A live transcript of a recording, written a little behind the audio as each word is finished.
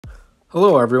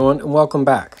Hello everyone and welcome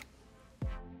back.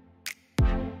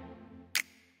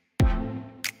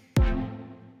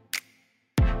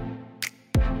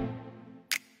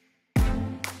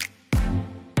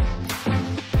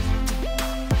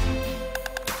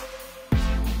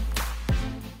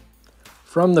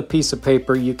 From the piece of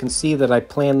paper you can see that I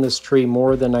planned this tree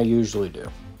more than I usually do.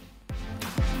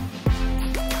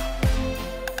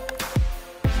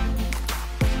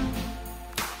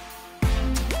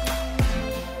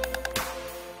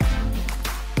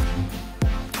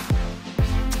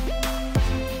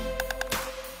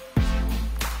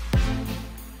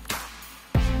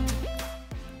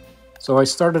 So I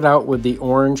started out with the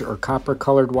orange or copper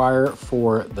colored wire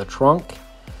for the trunk,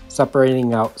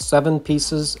 separating out 7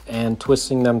 pieces and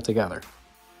twisting them together.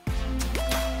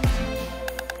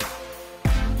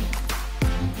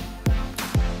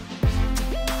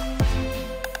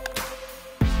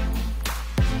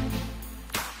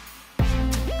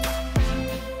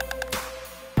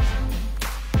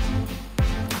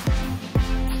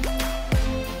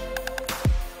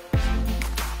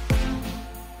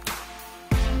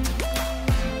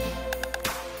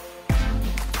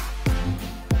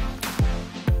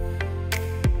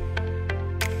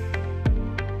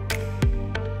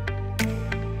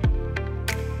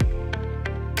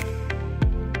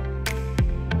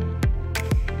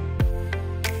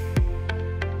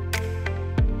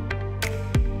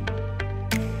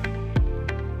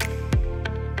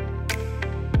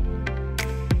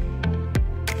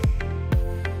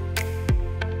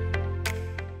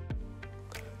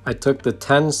 I took the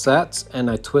 10 sets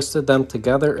and I twisted them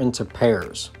together into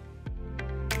pairs.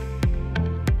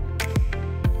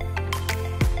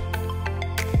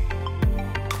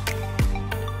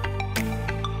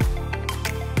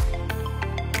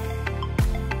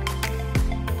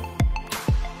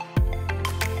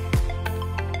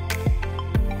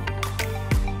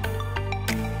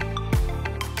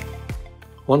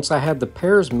 Once I had the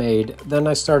pairs made, then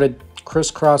I started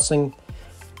crisscrossing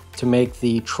to make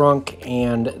the trunk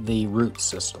and the root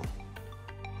system.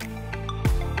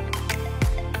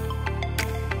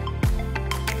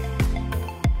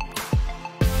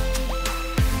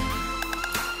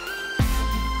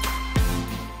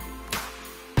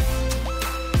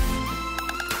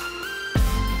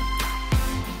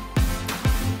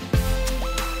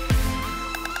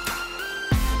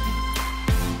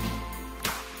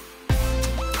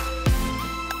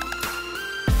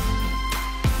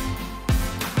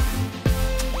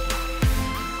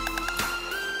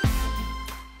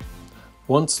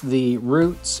 Once the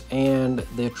roots and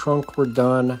the trunk were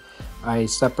done, I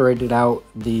separated out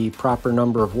the proper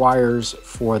number of wires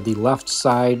for the left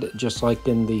side, just like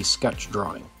in the sketch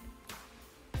drawing.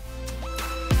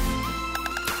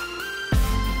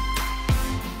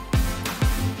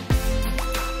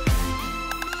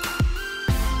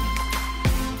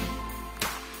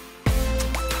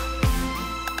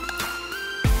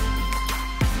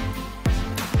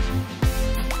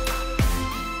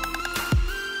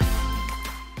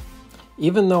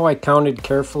 Even though I counted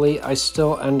carefully, I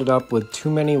still ended up with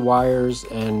too many wires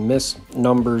and missed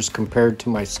numbers compared to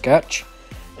my sketch,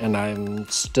 and I'm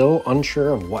still unsure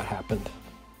of what happened.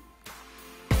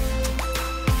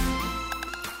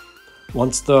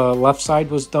 Once the left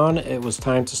side was done, it was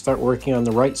time to start working on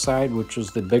the right side, which was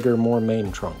the bigger, more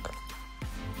main trunk.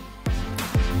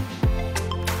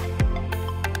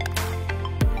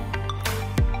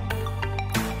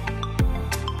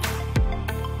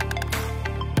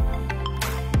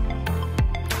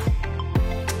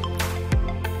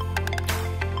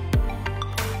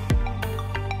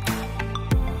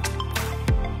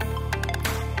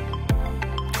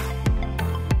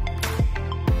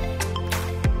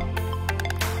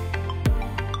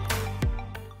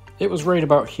 It was right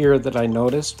about here that I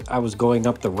noticed I was going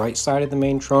up the right side of the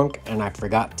main trunk and I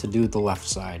forgot to do the left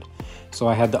side. So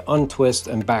I had to untwist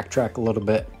and backtrack a little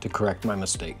bit to correct my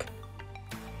mistake.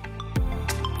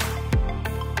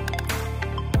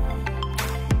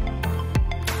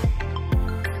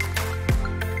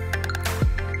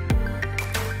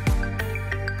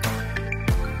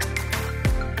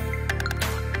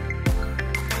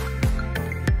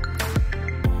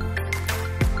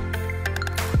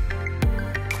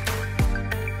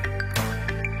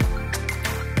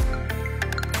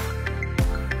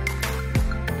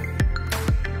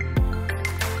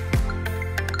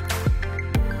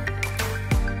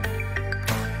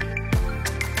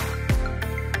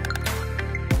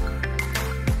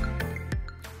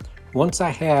 Once I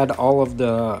had all of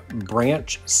the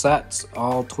branch sets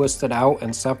all twisted out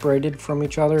and separated from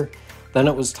each other, then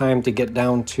it was time to get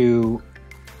down to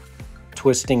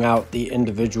twisting out the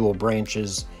individual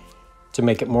branches to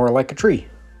make it more like a tree.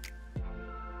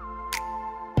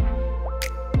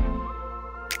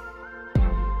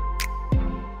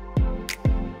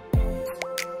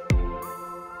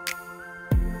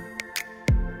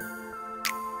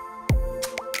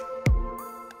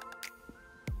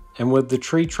 And with the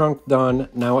tree trunk done,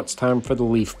 now it's time for the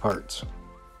leaf parts.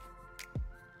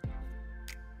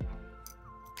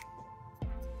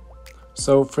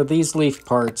 So for these leaf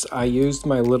parts, I used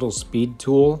my little speed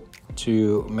tool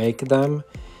to make them,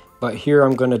 but here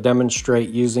I'm going to demonstrate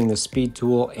using the speed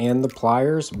tool and the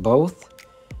pliers, both.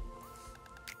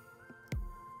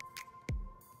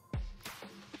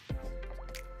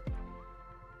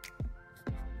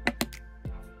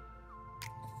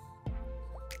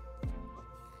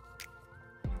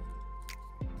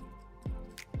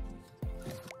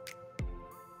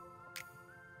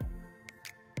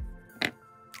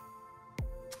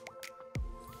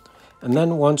 And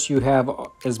then once you have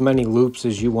as many loops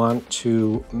as you want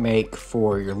to make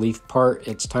for your leaf part,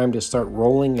 it's time to start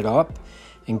rolling it up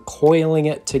and coiling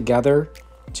it together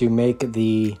to make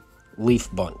the leaf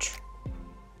bunch.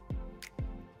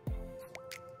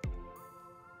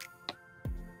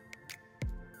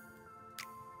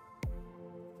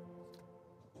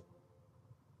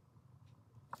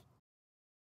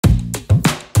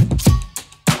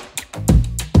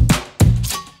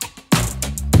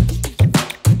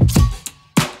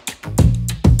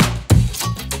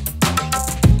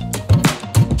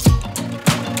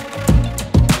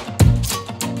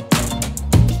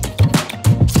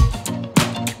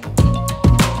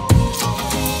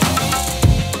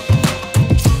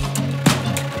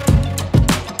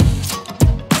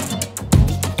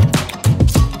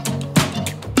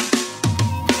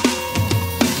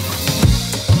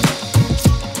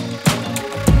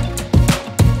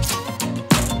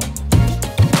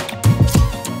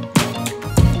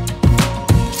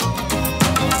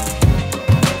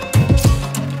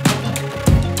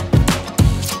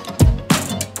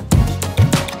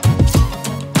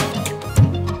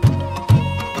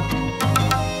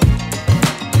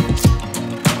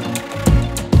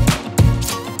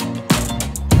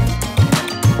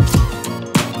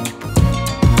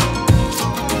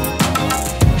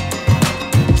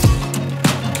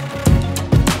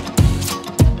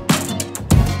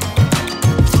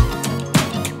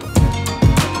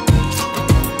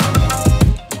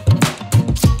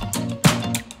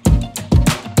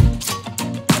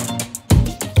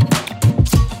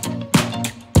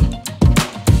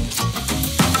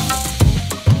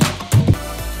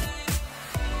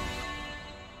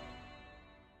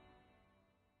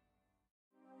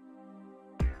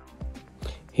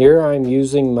 Here I'm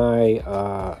using my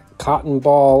cotton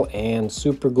ball and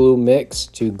super glue mix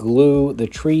to glue the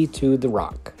tree to the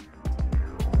rock.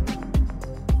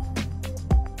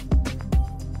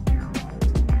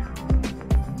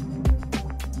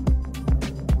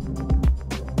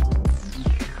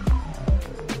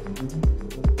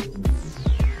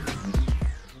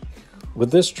 With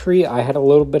this tree, I had a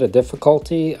little bit of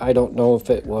difficulty. I don't know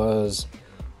if it was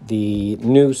the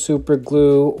new super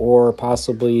glue or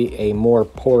possibly a more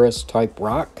porous type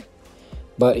rock,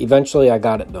 but eventually I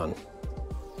got it done.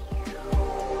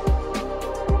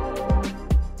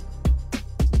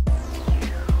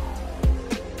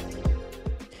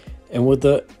 And with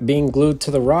the being glued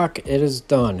to the rock, it is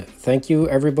done. Thank you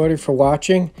everybody for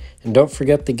watching, and don't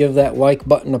forget to give that like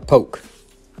button a poke.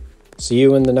 See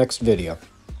you in the next video.